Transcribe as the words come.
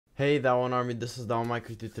Hey that one army, this is Down Mike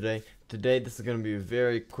with you today. This is going to be a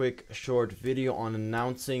very quick short video on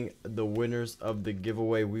announcing the winners of the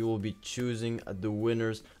giveaway. We will be choosing the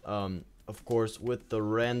winners of course with the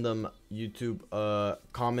random YouTube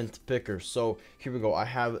comment picker. So here we go. I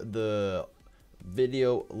have the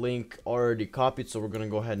video link already copied, so we're gonna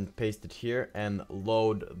go ahead and paste it here and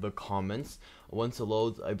load the comments. Once it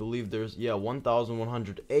loads, I believe there's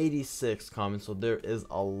 1186 comments, so there is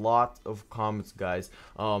a lot of comments, guys.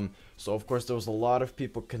 So of course there was a lot of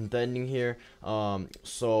people contending here,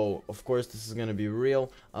 so of course this is gonna be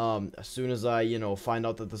real. As soon as I find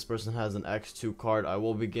out that this person has an X2 card, I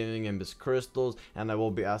will be giving him his crystals, and I will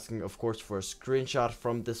be asking of course for a screenshot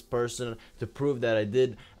from this person to prove that I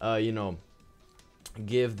did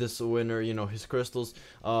give this winner his crystals.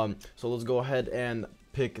 So let's go ahead and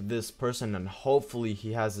pick this person, and hopefully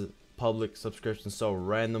he has a public subscription. So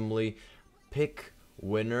randomly pick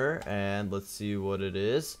winner, and let's see what it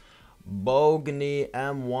is. Bogny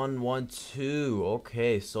M112.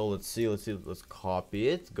 Okay, so let's copy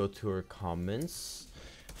it, go to her comments,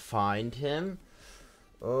 find him.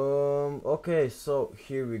 Okay, so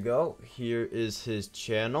here we go. Here is his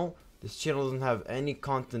channel. This channel doesn't have any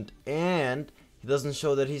content, and he doesn't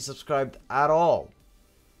show that he's subscribed at all,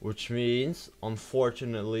 which means,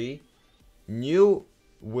 unfortunately, new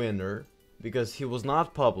winner, because he was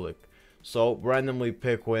not public. So randomly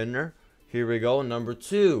pick winner. Here we go, number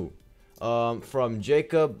 2, from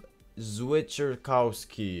Jacob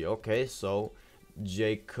Zwiczerkowski. Okay, so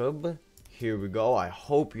Jacob, here we go. I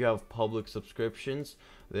hope you have public subscriptions.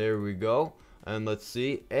 There we go. And let's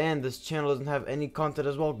see. And this channel doesn't have any content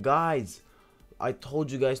as well, guys. I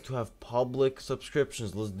told you guys to have public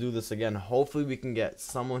subscriptions. Let's do this again. Hopefully we can get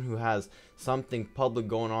someone who has something public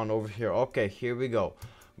going on over here. Okay, here we go.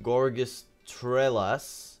 Gorgas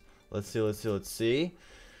Trelas. Let's see.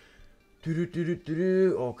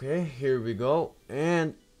 Okay, here we go.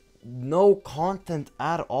 And no content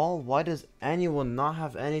at all. Why does anyone not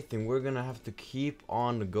have anything? We're gonna have to keep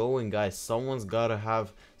on going, guys. Someone's gotta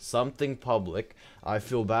have something public. I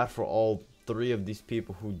feel bad for all 3 of these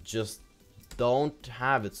people who just don't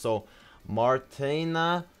have it. So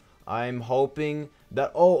Martina, I'm hoping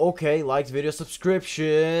that, oh okay, likes video,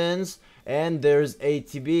 subscriptions, and there's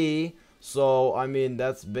ATB. So I mean,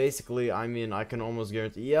 that's basically, I mean, I can almost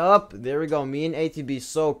guarantee, yup, there we go, me and ATB.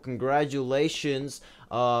 So congratulations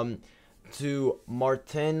to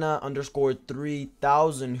Martina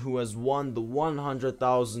 _3000, who has won the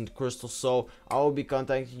 100,000 crystals. So I will be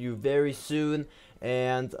contacting you very soon.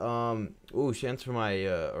 And ooh, she entered my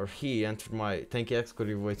or he entered my Tanky X code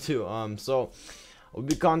giveaway too. So I'll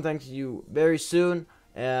be contacting you very soon,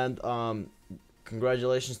 and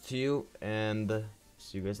congratulations to you, and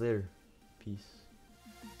see you guys later. Peace.